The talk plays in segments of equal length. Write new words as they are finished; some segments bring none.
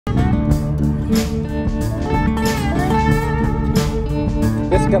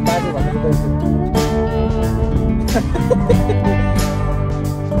उसका बाजे भनेको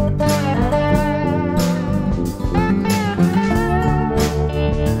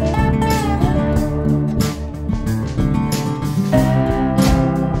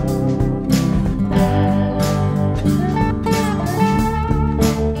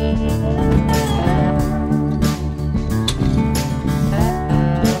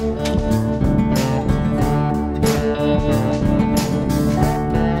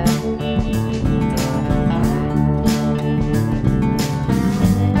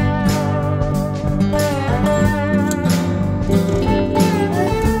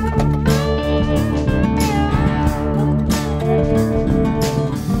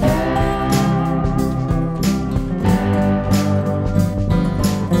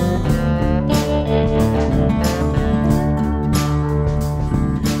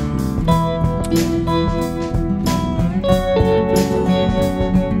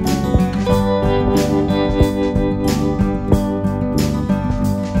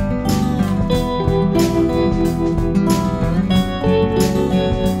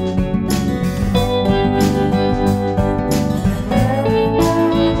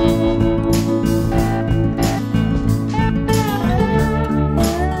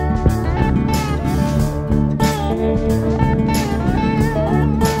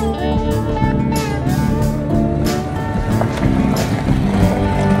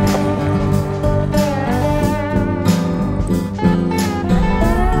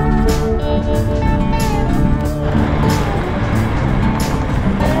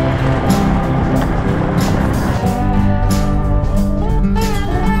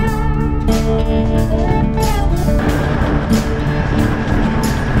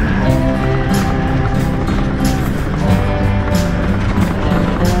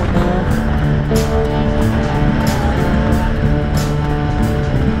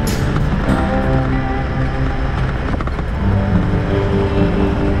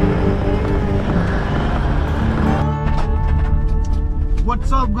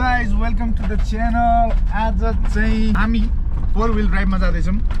What's up guys, welcome to the channel. आज चाहिँ हामी 4-wheel ड्राइभमा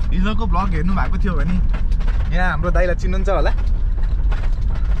जाँदैछौँ। हिजोको भ्लग हेर्नु भएको थियो भने यहाँ हाम्रो दाइलाई चिन्नुहुन्छ होला।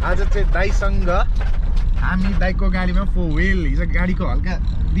 आज चाहिँ दाइसँग हामी दाइको गाडीमा 4-wheel हिजो गाडीको हल्का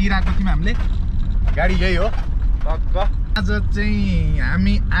दिइरहेको थियौँ हामीले। गाडी यही हो टक्क। आज चाहिँ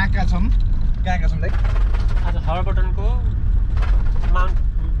हामी आएका छौँ। कहाँ आएका छौँ दाइ? आज हर्बर्टनको माउन्ट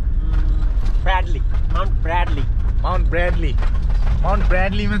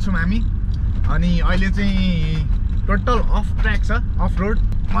ब्राडलीमा छौँ हामी। अनि अहिले चाहिँ टोटल अफ ट्र्याक छ, अफ रोड।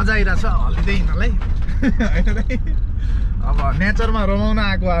 मजा आइरहेछ हल्लिँदै हिँड्नलाई। अब नेचरमा रमाउन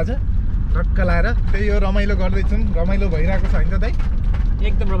आएको आज टक्क लाएर त्यही हो, रमाइलो गर्दैछौँ। रमाइलो भइरहेको छ होइन दाइ?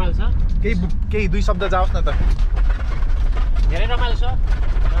 एकदम रमाइलो छ। केही दुई शब्द जाओस् न त। धेरै रमाइलो छ,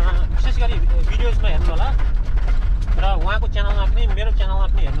 विशेष गरी भिडियोजमा हेर्नु होला र उहाँको च्यानलमा पनि मेरो च्यानलमा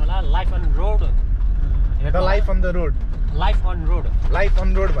पनि हेर्नु होला। लाइफ अन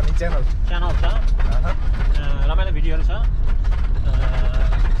रोड भन्ने च्यानल छ। रमाइलो भिडियोहरू छ।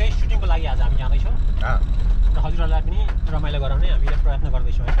 त्यही सुटिङको लागि आज हामी जाँदैछौँ र हजुरहरूलाई पनि रमाइलो गराउने हामीले प्रयत्न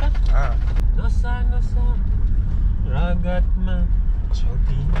गर्दैछौँ है त। नसा नसा रगतमा छौ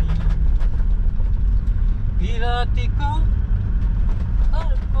तिमी, पिरातीको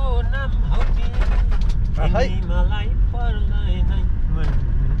अर्को नाम हौ तिमी, मलाई पर्लाई नै मन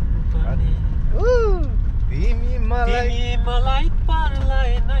पर्ने, तिमी मलाई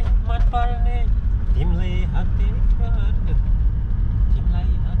पर्लाई नै मन पर्ने, तिमीलाई हाते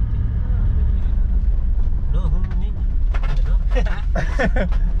नहुने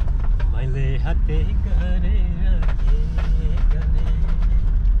मैले हाते गरेर के गर्ने,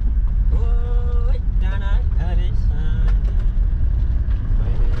 ओ डाँडा धरेछ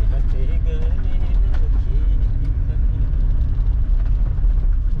मैले हाते गरेर के गर्ने।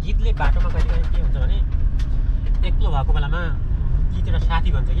 गीतले बाटोमा कहिले के हुन्छ भने एक्लो भएको बेलामा गीत एउटा साथी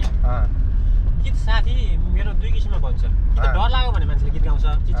भन्छ कि गीत साथी मेरो दुई किसिममा भन्छ। कि त डर लाग्यो भने मान्छेले गीत गाउँछ,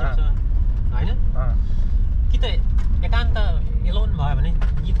 चिच्याउँछ होइन, कि त एकान्त एलोन भयो भने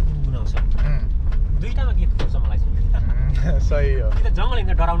गीत गुनाउँछ। दुईटामा गीत खोज्छ मलाई चाहिँ। सही हो। कि त जङ्गल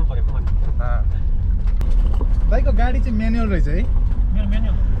हिँड्दा डराउनु पर्यो मन। दाइको गाडी चाहिँ म्यानुअल रहेछ है? मेरो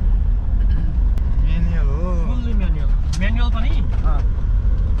म्यानुअल हो, फुल्ली म्यानुअल पनि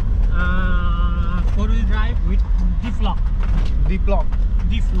 4-wheel drive with डिफ्लक।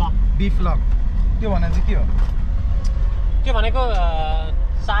 त्यो भने चाहिँ के हो? त्यो भनेको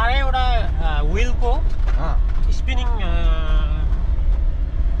चारैवटा व्हिलको स्पिनिङ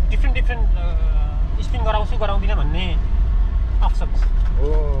डिफ्रेन्ट स्पिन गराउँदिनँ भन्ने अप्सन्स।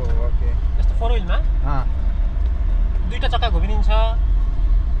 ओके। जस्तो 4-wheelमा दुईवटा चक्का घुमिदिन्छ,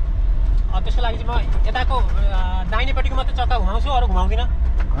 त्यसको लागि चाहिँ म यताको दाहिनेपट्टिको मात्रै चक्का घुमाउँछु अरू घुमाउँदिनँ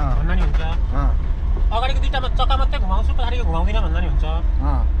भन्दा नि हुन्छ अगाडिको दुईटामा चक्का मात्रै घुमाउँछु पछाडिको घुमाउँदिनँ भन्दा नि हुन्छ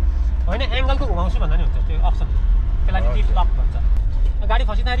होइन एङ्गलको घुमाउँछु भन्दा नि हुन्छ त्यो अप्सन त्यसलाई चाहिँ डिप लक भन्छ गाडी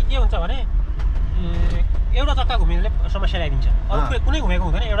फसिँदाखेरि के हुन्छ भने एउटा चक्का घुमिनुले समस्या ल्याइदिन्छ अरू कुनै घुमेको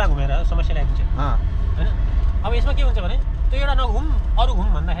हुँदैन एउटा घुमेर समस्या ल्याइदिन्छ होइन अब यसमा के हुन्छ भने त्यो एउटा नघुम अरू घुम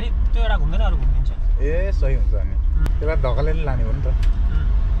भन्दाखेरि त्यो एउटा घुम्दैन अरू घुमिदिन्छ ए सही हुन्छ अनि त्यसलाई धक्काले लाने हो नि त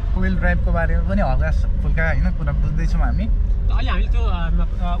व्हिल ड्राइभको बारेमा पनि हल्का फुल्का होइन कुरा बुझ्दैछौँ हामी अहिले हामीले त्यो उ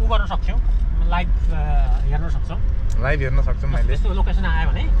गर्न सक्छौँ लाइभ हेर्न सक्छौँ मैले त्यस्तो लोकेसन आयो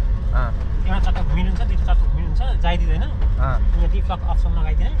भने एउटा चक्का घुमिनुहुन्छ दुईवटा चक्का घुमिनुहुन्छ जाइदिँदैन यहाँ डिप लक अप्सन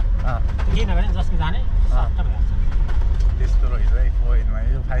लगाइदिने केही नगरे जसको जाने सट्ट भइहाल्छ त्यस्तो रहेछ है फोइलमा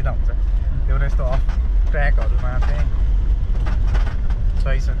यो फाइदा हुन्छ एउटा यस्तो अफ ट्र्याकहरूमा चाहिँ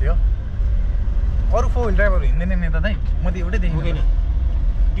सही छ त्यो अरू फोर व्हिल ड्राइभहरू हिँड्दैन नि त दाइ म त एउटै देखेँ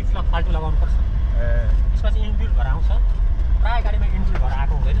डिप लक फाल्टु लगाउनु पर्छ त्यसमा चाहिँ इन्बिल्ड भएर आउँछ प्रायः गाडीमा इन्बिल्ड भएर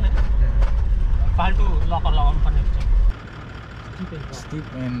आएको हुँदैन होइन फाल्टु लकर लगाउनु पर्ने हुन्छ स्टिप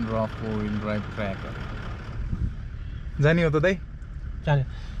and rough four wheel drive track जाने हो त दाइ जाने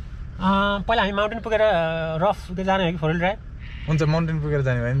पहिला हामी माउन्टेन पुगेर रफ जाने हो कि फोर व्हिल ड्राइभ हुन्छ माउन्टेन पुगेर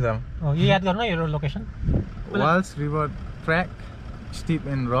जाने भयो नि जाम यो याद गर्नु यो location Waals river track स्टिप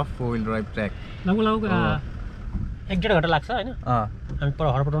and rough four wheel drive track लगभग 1-1.5 घन्टा लाग्छ होइन हामी पर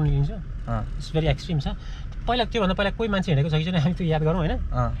हरपटाउनु लिन्छ इट्स भेरी एक्सट्रिम छ पहिला त्योभन्दा पहिला कोही मान्छे हिँडेको छ कि छैन हामी त्यो याद गरौँ होइन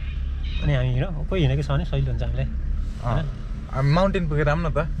अनि हामी हिँडौँ कोही हिँडेको छ भने सजिलो हुन्छ हामीलाई हामी माउन्टेन पुगेर आऊँ न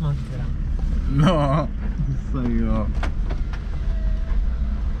त माउन्टेन पुगेर ल सही हो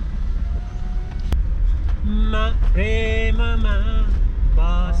प्रेममा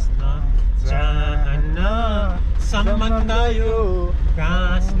बस्न चाहन्न सम्बन्ध यो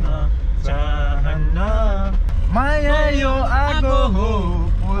गाँस्न चाहन्न माया यो आगो हो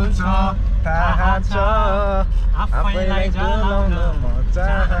पोल्छ थाहा छ आफैलाई जलाउन म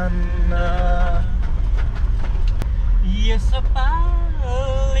चाहन्न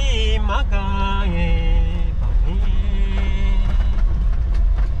यसपालि मगाए भने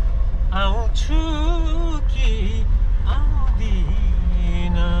आउँछु कि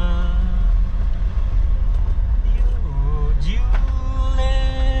आउँदिन यो जिउले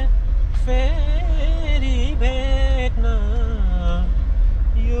फेरि भेट्न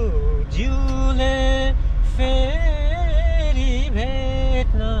यो जिउले फेरि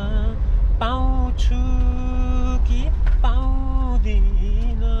भेट्न पाउँछु कि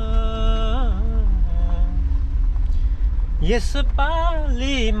पाउँदिन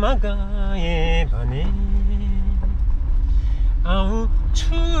यसपालि मगाए भने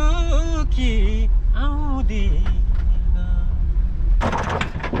आउँछु कि आउँदिन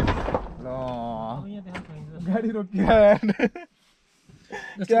गाडी रोकिएर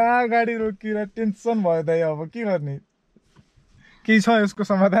क्या गाडी रोकिएर टेन्सन भयो दाइ अब के गर्ने केही छ यसको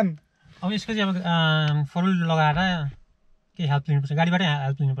समाधान अब यसको चाहिँ अब फोर व्हिल लगाएर केही हेल्प लिनुपर्छ गाडीबाटै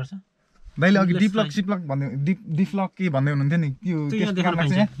हेल्प लिनुपर्छ दाइले अघि डिप्लक सिप्लक भन्दै डिफ्लक के भन्दै हुनुहुन्थ्यो नि यहाँ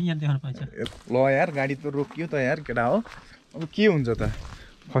देखाउन पाइन्छ ल यार गाडी त रोकियो त यार केटा हो अब के हुन्छ त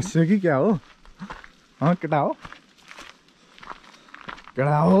फस्यो कि क्या हो केटा हो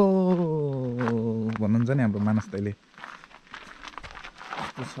भन्नुहुन्छ नि हाम्रो मानस दाइले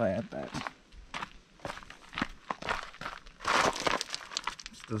यस्तो छ यार त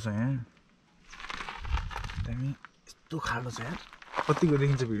यस्तो छ यहाँ दामी यस्तो खालो छ यार कतिको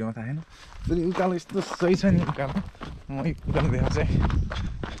देखिन्छ भिडियोमा थाहा छैन फेरि उकालो यस्तो सही छ नि उकालो म उकालो देखाउँछ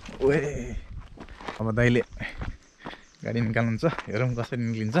ओए अब दाइले गाडी निकाल्नुहुन्छ हेरौँ कसरी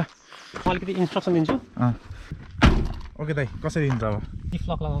निक्लिन्छ म अलिकति इन्स्ट्रक्सन दिन्छु ओके दाइ कसरी दिन्छ अब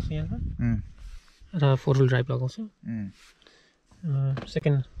डिफ्लक लगाउँछु यहाँ र फोर व्हिल ड्राइभ लगाउँछु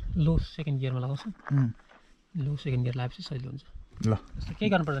लो सेकेन्ड गियरमा लगाउँछु लो सेकेन्ड गियर लगाएपछि सजिलो हुन्छ ल जस्तो केही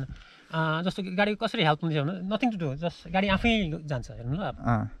गर्नु पर्दैन जस्तो गाडीको कसरी हेल्प हुँदैछ भने नथिङ टु डु जस्ट गाडी आफै जान्छ हेर्नु ल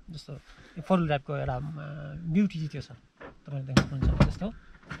जस्तो फोर व्हिल ड्राइभको एउटा ब्युटी चाहिँ त्यो छ तपाईँले देख्नुहुन्छ जस्तो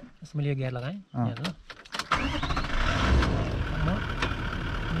जस्तो मैले यो गियर लगाएँ यहाँ ल म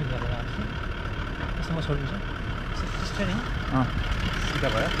यो गियर लगाएको छु जस्तो म छोडिदिन्छु स्टेरिङ सिधा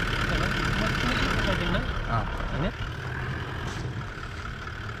भयो होइन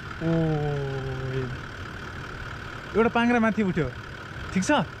ओ एउटा पाङ्ग्रा माथि उठ्यो ठिक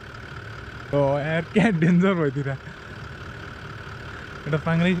छ हो यार क्या डेन्जर भइदिएर एउटा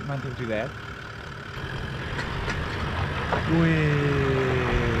पाङ्ग्रै माथि उठिरह यार ओए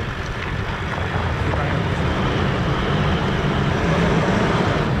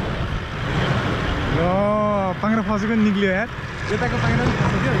ल पाङ्ग्रा फसेको निक्ल्यो यार यताको पाङ्ग्रा पनि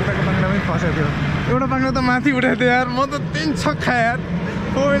फसेको थियो उताको पाङ्ग्रा पनि फसेको थियो एउटा पाङ्ग्रा त माथि उठाएको थियो यार म त 3 छक्का यार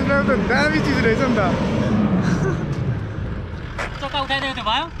फोर व्हिल ड्राइभ त दामी चिज रहेछ नि त चक्का उठाइदिएको थियो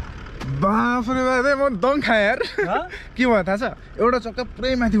भयो बाफरे बाफ म दङ खाएँ यार के भयो थाहा छ एउटा चक्का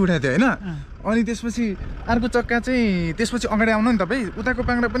पुरै माथि उठाएको थियो होइन अनि त्यसपछि अर्को चक्का चाहिँ त्यसपछि अगाडि आउनु नि तपाईँ उताको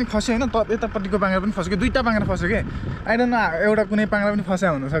पाङ्रा पनि खस्यो होइन यतापट्टिको पाङ्रा पनि फस्यो दुईवटा पाङ्रा फस्यो कि आइडन न एउटा कुनै पाङ्रा पनि फस्या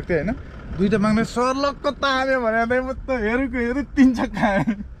हुनसक्थ्यो होइन दुईवटा पाङ्रा सर्लक्क तान्यो भने म त हेरेको 3 चक्का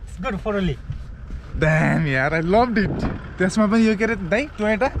गुड फोरली ड्याम यार आई लभड इट त्यसमा पनि यो के अरे दाइ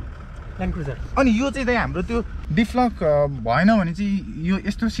टोयोटा ल्यान्ड क्रुजर अनि यो चाहिँ दाइ हाम्रो त्यो डिफ्लक भएन भने चाहिँ यो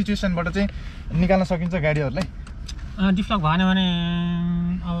यस्तो सिचुएसनबाट चाहिँ निकाल्न सकिन्छ गाडीहरूलाई डिफ्लक भएन भने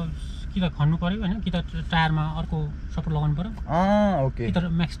अब कि त खन्नु पर्यो होइन कि त टायरमा अर्को सपोर्ट लगाउनु पर्यो ओके कि त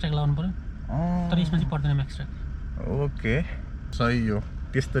म्याक्स ट्र्याक लगाउनु पर्यो तर यसमा चाहिँ पर्दैन म्याक्स ट्र्याक ओके सही हो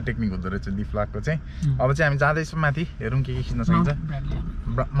त्यस्तो टेक्निक हुँदो रहेछ डिफ्लकको चाहिँ अब चाहिँ हामी जाँदैछौँ माथि हेरौँ के खिच्न सकिन्छ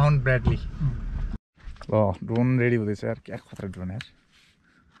माउन्ट ब्राडली ल ड्रोन रेडी हुँदैछ यार क्या खतरा ड्रोन यार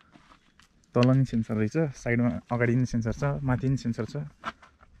तल नि सेन्सर रहेछ साइडमा अगाडि नि सेन्सर छ माथि नि सेन्सर छ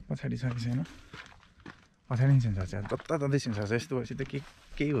पछाडि छ कि छैन पछाडि नि सेन्सर छ जताततै सेन्सर छ यस्तो भएपछि त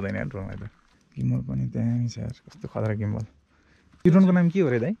केही हुँदैन यार ड्रोनलाई त गिम्बल पनि दामी छ यार कस्तो खतरा गिम्बल यो ड्रोनको नाम के हो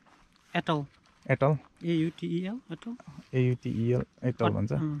रे दाइ एटल एटल AUTEL एटल AUTEL एटल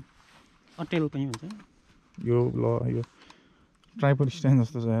भन्छ अटेल पनि भन्छ यो ल यो ट्राइपोड स्ट्यान्ड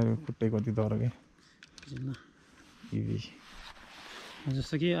जस्तो छ यार खुट्टै कति दर के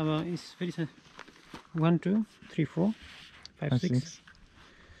जस्तो कि अब फेरि छ 1 2 3 4 5 6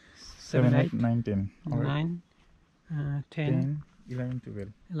 7 8 9 10 10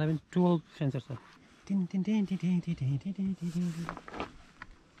 11 12 सेन्सर छ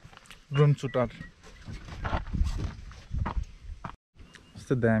ड्रोन सुटर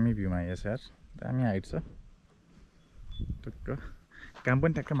यस्तो दामी भ्यूमा आइएछ यार दामी हाइट छ टक्क काम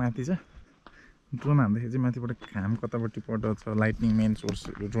पनि ट्याक्क माथि छ ड्रोन हान्दाखेरि चाहिँ माथिबाट घाम कतापट्टि पर्दो छ लाइटनिङ मेन सोर्स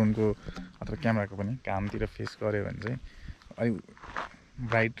ड्रोनको अथवा क्यामेराको पनि घामतिर फेस गऱ्यो भने चाहिँ अलिक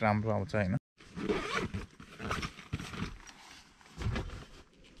ब्राइट राम्रो आउँछ होइन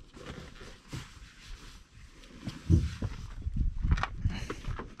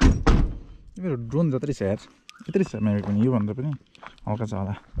मेरो ड्रोन जत्रै छ यार यत्रै छ मेरो पनि योभन्दा पनि हल्का छ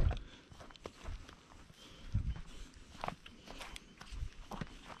होला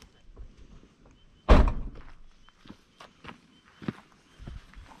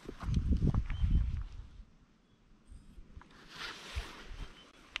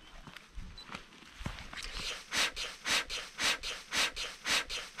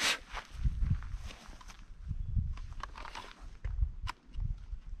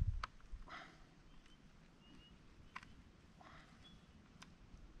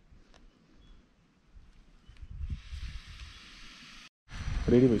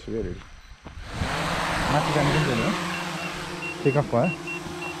रेडी भइसक्यो रेडी माथि जानु पनि छैन टेक अफ भयो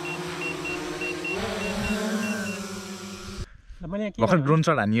भर्खर ड्रोन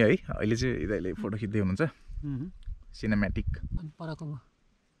सट हानियो है अहिले चाहिँ यिनीहरूले फोटो खिच्दै हुनुहुन्छ सिनेमेटिक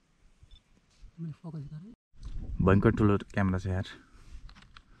भयङ्कर ठुलो क्यामेरा छ यार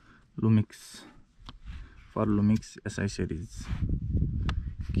Lumix for Lumix SI series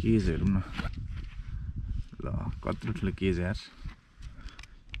cage हेरौँ न ल कत्रो ठुलो केज यार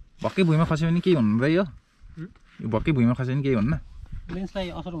भक्कै भुइँमा खस्यो भने केही हुनु यो भक्कै भुइँमा खस्यो भने केही हुन्न लेन्सलाई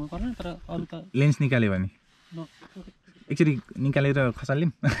असर हुनु पर्दैन तर अरु त लेन्स निकाल्यो भने एकचोटि निकालेर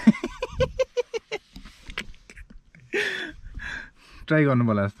खसाल्यौँ ट्राई गर्नु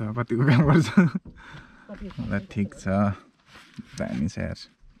पर्ला जस्तो कतिको काम गर्छ ल ठिक छ दामी छ यार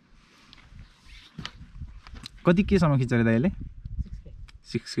कति केसम्म खिच्छ अरे दाइले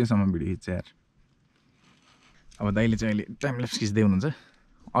 6K सम्म भिडियो खिच्छ यार अब दाइले चाहिँ अहिले टाइम ल्याप्स खिच्दै हुनुहुन्छ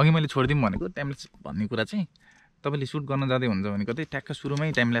अघि मैले छोडिदिउँ भनेको टाइम ल्याप्स भन्ने कुरा चाहिँ तपाईँले सुट गर्न जाँदै हुन्छ भने कतै ट्याक्क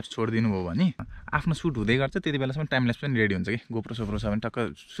सुरुमै टाइम ल्याप्स छोडिदिनु भयो भने आफ्नो सुट हुँदै गर्छ त्यति बेलासम्म टाइम ल्याप्स पनि रेडी हुन्छ कि गोप्रो सोप्रो छ भने टक्क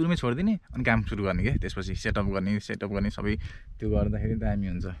सुरुमै छोडिदिने अनि काम सुरु गर्ने के त्यसपछि सेटअप गर्ने सबै त्यो गर्दाखेरि दामी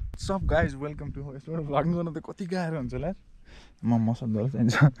हुन्छ सब गाइज वेलकम टु यसबाट भ्लगिङ गर्न त कति गाह्रो हुन्छ होला म मसन्दल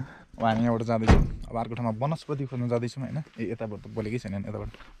चाहिन्छ अब हामी यहाँबाट जाँदैछौँ अब अर्को ठाउँमा वनस्पति खोज्न जाँदैछौँ होइन यताबाट त बोलेकै छैन यताबाट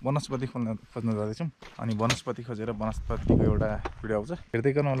वनस्पति खोज्न जाँदैछौँ अनि वनस्पति खोजेर वनस्पतिको एउटा भिडियो आउँछ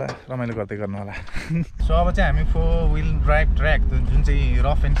हेर्दै गर्नु होला रमाइलो गर्दै गर्नु होला सो अब चाहिँ हामी 4 व्हिल ड्राइभ ट्र्याक जुन चाहिँ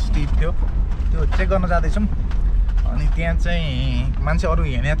रफ एन्ड स्टिप थियो त्यो चेक गर्न जाँदैछौँ अनि त्यहाँ चाहिँ मान्छे अरू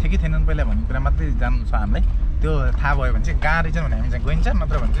हिँडेको थियो कि थिएनन् पहिला भन्ने कुरा मात्रै जान्नु छ हामीलाई त्यो थाहा भयो भने चाहिँ कहाँ रहेछ भने हामी चाहिँ गइन्छ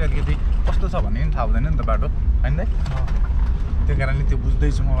नत्र भने चाहिँ अलिकति कस्तो छ भन्ने पनि थाहा हुँदैन नि त बाटो होइन त्यो कारणले त्यो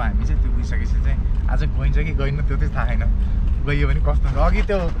बुझ्दैछौँ अब हामी चाहिँ त्यो बुझिसकेपछि चाहिँ आज गइन्छ कि गइन्न त्यो चाहिँ थाहा छैन गइयो भने कस्तो हुन्छ अघि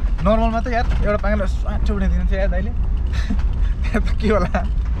त्यो नर्मलमा त यार एउटा पाङ्ग्रो स्वाट उठाइदिनु थियो यार दाइले त्यहाँ त के होला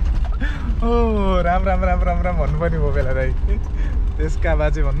ओ राम राम राम राम राम भन्नुपर्ने भयो बेला दाइ त्यसका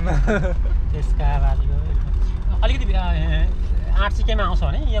बाजे भन्नु न त्यसका बाजेको अलिकति 8 सिकेमा आउँछ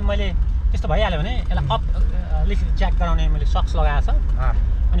भने यो मैले त्यस्तो भइहाल्यो भने यसलाई अप अलिक च्याक गराउने मैले सक्स लगाएको छ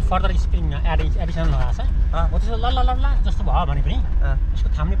अनि फर्दर स्प्रिङ एडिसन लगाएको छ हो त्यसो ल जस्तो भयो भने पनि यसको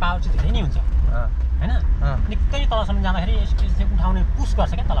थाम्ने पावर चाहिँ धेरै नै हुन्छ हैन निकै तलसम्म जाँदाखेरि यसको उठाउने पुस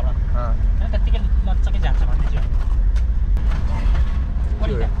गर्छ क्या तलबाट हैन त्यतिकै लच्चकै जान्छ भन्ने चाहिँ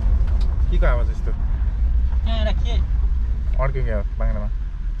के आवाज यस्तो यहाँ के अड्क्यो क्या बाङ्लामा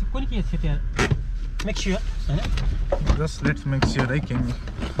त्यो कुन के थियो त्यहाँ मेक स्योर हैन जस्ट लेट्स मेक स्योर है के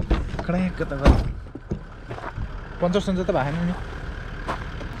क्रैक त गर्छ 50 सन्ज त भएन नि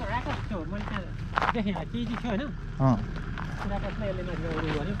राको थियो मैले त्यहाँ देखेँ केही थियो हैन राकोले यसले माथि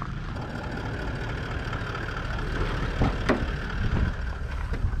उयो गर्यो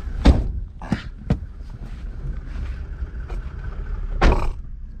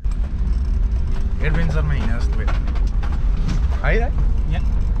एडभेन्चरमा हिँडे जस्तो भयो है दाइ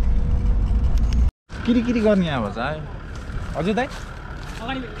किरी गर्ने आवाज आयो हजुर दाइ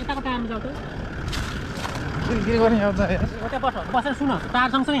अगाडि यताको टायरमा जाऊ त किरी गर्ने आवाज आयो उता बसेर सुन टायर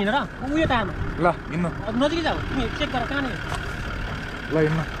सँगसँगै हिँडेर उयो टायरमा ल हिँड्नु नजिकै जाऊ तिमी चेक गर कहाँनिर ल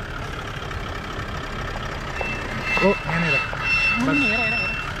हिँड्नु ओ यहाँनिर हेर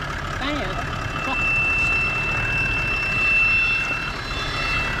कहाँ हेर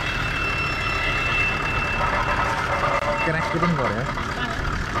क्र्याक पनि गऱ्यो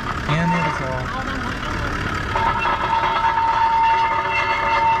यहाँनिर छ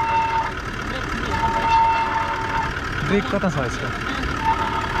ब्रेक कता छ यसको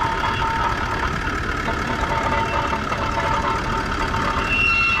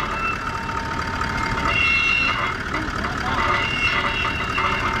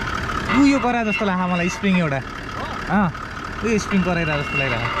उयो गराए जस्तो लाग्छ मलाई स्प्रिङ एउटा उयो स्प्रिङ गराइरहेको जस्तो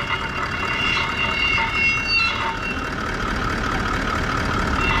लागिरहेको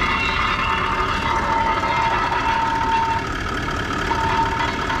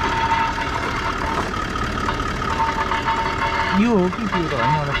यो हो कि त्यो त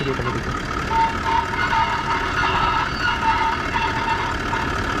होइन होला फेरि यतापट्टिको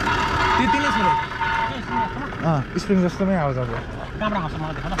त्यति नै छ स्प्रिङ जस्तोमै आवाज अब राम्रो आउँछ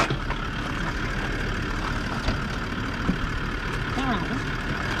मलाई देख ल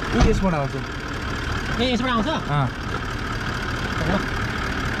यसबाट आउँछ यसबाट आउँछ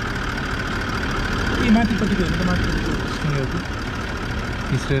माथिपट्टिको हेर्नु त माथिपट्टिको स्प्रिङ हो कि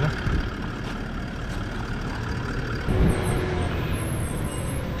खिच्रेर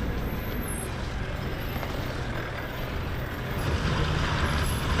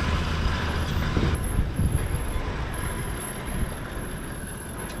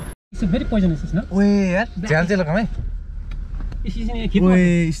It's very poisonous, isn't it? ओए यार झ्याल चाहिँ लगाऊ है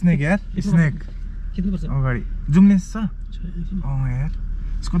ओए स्नेक यार स्नेक खिच्नुपर्छ अगाडि जुम्नेस छ यार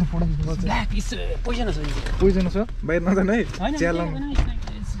यसको त फोटो खिच्नु पर्छ ब्ल्याक इज पोइजनस हो पोइजनस हो बाहिर नजानु है झ्याल लाउनु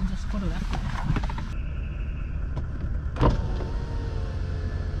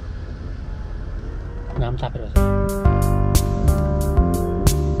नाम तापेर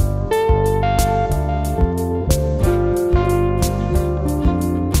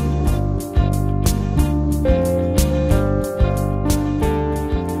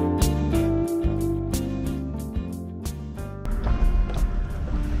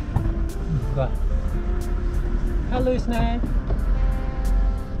Hello, Snake.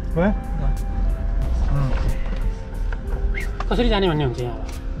 What? कसरी जाने भन्ने हुन्छ यहाँ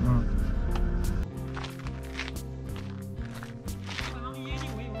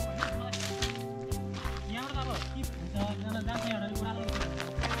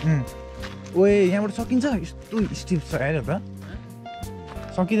ओए यहाँबाट सकिन्छ यस्तो स्टिप छ हेर त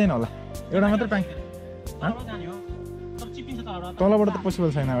सकिँदैन होला एउटा मात्र पाएँ तलबाट त पोसिबल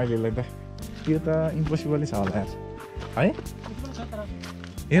छैन अहिलेलाई त त्यो त इम्पोसिबलै छ होला यार है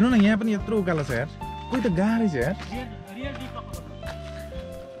हेर्नु न यहाँ पनि यत्रो उकालो छ यार कोही त गाह्रै छ यार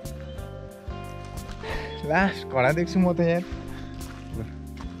लास्ट घडा देख्छु म त यार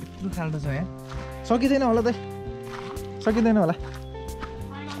यत्रो खाल्टो छ यहाँ सकिँदैन होला त सकिँदैन होला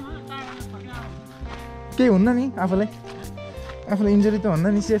केही हुन्न नि आफूलाई इन्जुरी त हुन्न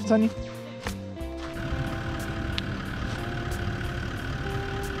नि सेफ छ नि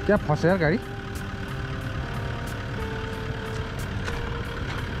क्या फस्यो यार गाडी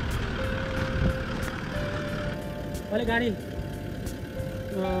अहिले गाडी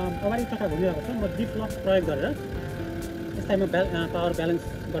अगाडि चक्का घुमिरहेको छ म डिप लक प्रयोग गरेर यसलाई म पावर ब्यालेन्स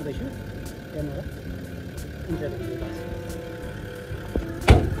गर्दैछु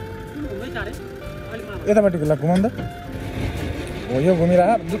यतापट्टिको ल घुमाउनु त हो यो घुमिरह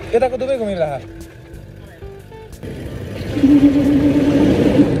यताको दुवै घुमिरह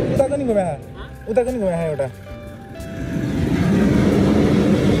उताको नि घुमाए उताको नि घुमाए एउटा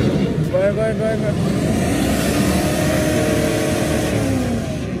गयो गयो गयो गयो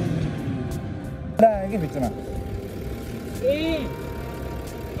के बिचमा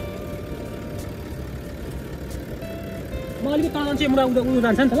म अलिकति तल चाहिँ मुडा उयो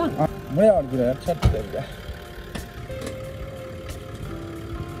जान्छ नि त ल मुडा अड्किएर यार छट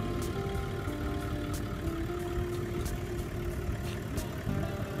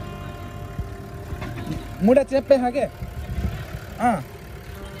मुडा चेप्पे खाके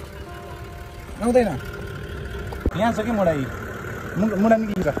आउँदैन यहाँ छ कि मुडा मुडा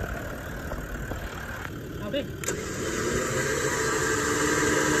निक्लिन्छ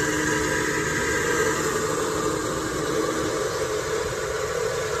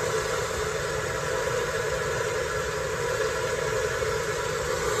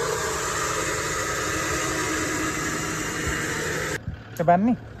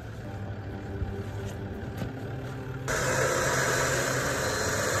बान्नी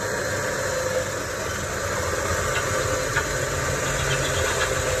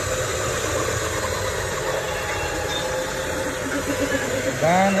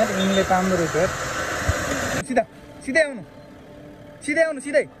बान यार यिनले तान्दो रहेछ यार सिधा सिधै आउनु सिधै आउनु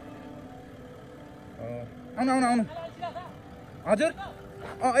सिधै आउनु आउनु आउनु हजुर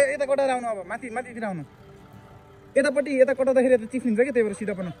यता कटाएर आउनु अब माथि माथितिर आउनु यतापट्टि यता कटाउँदाखेरि यता चिफ्लिन्छ कि त्यही भएर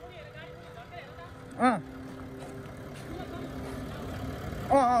सिधा पनि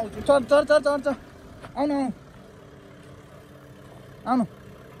चढ चढ चढ चढ चढ आउनु आउनु आउनु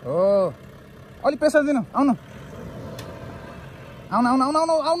हो अलिक प्रेसर दिनु आउनु आउनु आउनु आउनु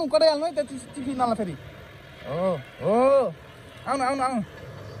आउनु आउनु कटाइहाल्नु है त्यो चिफ्लिनला फेरि हो हो आउनु आउनु आउनु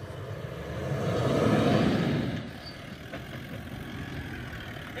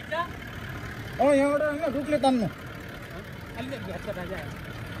यहाँबाट होइन रुखले तान्नु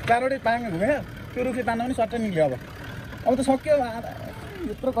चारवटै पाङ्गे घुम्यो त्यो रुखले तान्नु पनि सट्टै निक्ल्यो अब त सक्यो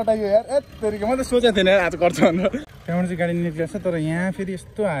यत्रो कटाइयो यार यत्रो म त सोचेको थिएन यार आज गर्छ भनेर त्यहाँबाट चाहिँ गाडी निक्लिएको छ तर यहाँ फेरि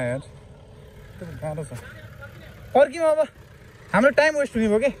यस्तो आयो यार गाह्रो छ फर्क्यौँ अब हाम्रो टाइम वेस्ट हुने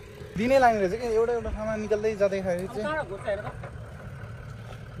भयो कि दिनै लाग्ने रहेछ कि एउटा एउटा ठाउँमा निकाल्दै जाँदाखेरि चाहिँ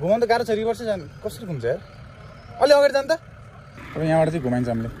घुमाउनु त गाह्रो छ रिभर्सै जानु कसरी घुम्छ यार अलि अगाडि जानु त अब यहाँबाट चाहिँ घुमाइन्छ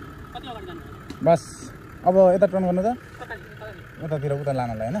हामीले बस अब यता टर्न गर्नु त उतातिर उता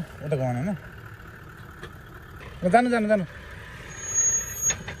लानलाई होइन उता घुमाउनु होइन जानु जानु जानु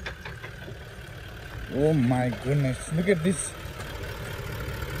ओ my goodness look at this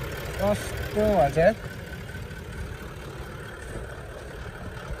कस्तो भन्छ यार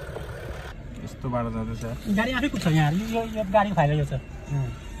यस्तो बाटो जाँदैछ गाडी आफै कुद्छ यहाँ यो गाडीको फाइदा यो छ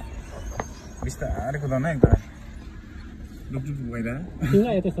बिस्तारै कुदाउनु है एकदमै डुकडुक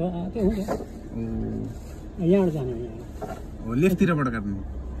भइरहेको त्यसो त्यो हुन्छ यहाँबाट जाने हो लेफ्टतिरबाट काट्नु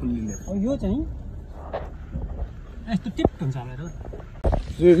फुल्ली लेफ्ट यो चाहिँ यस्तो टिप हुन्छ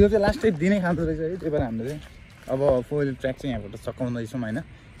यो चाहिँ लास्टै दिनै खाँदो रहेछ है त्यही भएर हामीले चाहिँ अब फोइल ट्र्याक चाहिँ यहाँबाट सकाउँदैछौँ होइन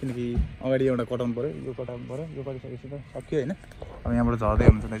किनकि अगाडि एउटा कटाउनु पऱ्यो यो कटाउनु पऱ्यो यो कटिसकेपछि त सक्यो होइन अब यहाँबाट झर्दै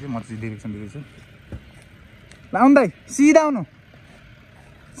हुन्छ चाहिँ म चाहिँ डिरेक्सन दिँदैछु ल आउनु दाइ सिधा आउनु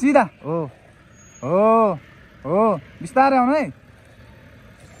सिधा हो हो हो बिस्तारै आउनु है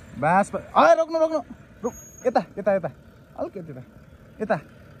बास रोक्नु रोक्नु रोक यता यता यता हल्का यता यता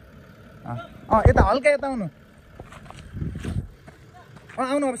यता हल्का यता आउनु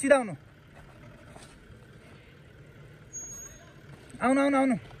आउनु अब सिधा आउनु आउनु आउनु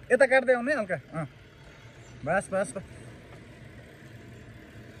आउनु यता काट्दै आउनु है हल्का बास बास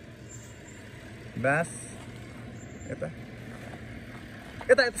बास यता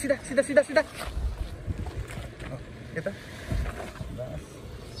यता सिधा सिधा सिधा सिधा यता बास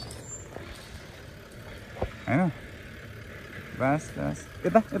होइन बास बास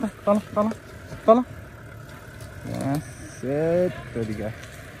यता यता तल तल तल बास तरिका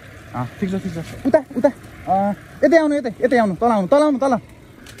ठिक छ उता उता यतै आउनु यतै यतै आउनु तल आउनु तल आउनु तल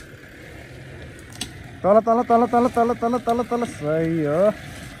तल तल तल तल तल तल तल तल सही हो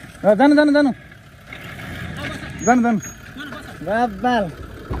जानु जानु जानु जानु जानु बाल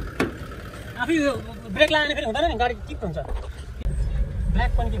आफै ब्रेक लगाने फेरि हुँदैन नि गाडी किक हुन्छ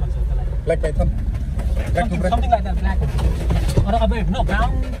ब्ल्याक पनि के भन्छ त्यसलाई black Python black to black something like that black or अब नो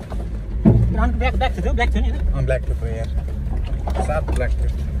ब्राउन ब्ल्याक थियो ब्ल्याक थियो नि हैन ब्ल्याक थियो यार सात ब्ल्याक थियो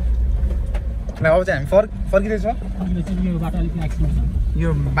ल अब चाहिँ हामी फर्किदैछौँ यो बाटो अलिक एक्सिडेन्ट छ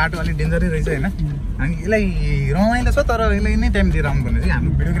यो बाटो अलिक डेन्जरै रहेछ हैन हामी यसलाई रमाइलो छ तर यसलाई नै टाइम दिएर आउनु पर्ने चाहिँ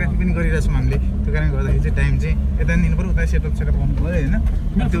हाम्रो भिडियोग्राफी पनि गरिरहेछौँ हामीले त्यो कारणले गर्दाखेरि चाहिँ टाइम चाहिँ यता दिनु पऱ्यो उता सेटअप गर्नु पऱ्यो होइन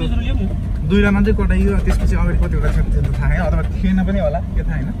त्यो दुईवटा मात्रै कटाइयो त्यसपछि अगाडि कतिवटा छ त्यो त थाहा छैन अथवा थिएन पनि होला के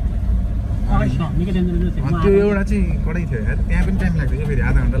थाहा होइन निकै डेन्जर त्यो एउटा चाहिँ कडै थियो यार त्यहाँ पनि टाइम लाग्थ्यो फेरि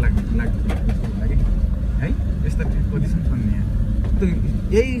आधा घन्टा लाग्थ्यो लागि है यस्ता पोजिसन छन् नि यहाँ त्यो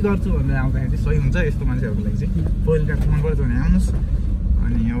यही गर्छु भनेर आउँदाखेरि चाहिँ सही हुन्छ यस्तो मान्छेहरूको लागि चाहिँ फोइल कार्ड मन पर्छ भने आउनुहोस्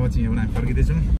अनि अब चाहिँ एउटा हामी फर्किँदैछौँ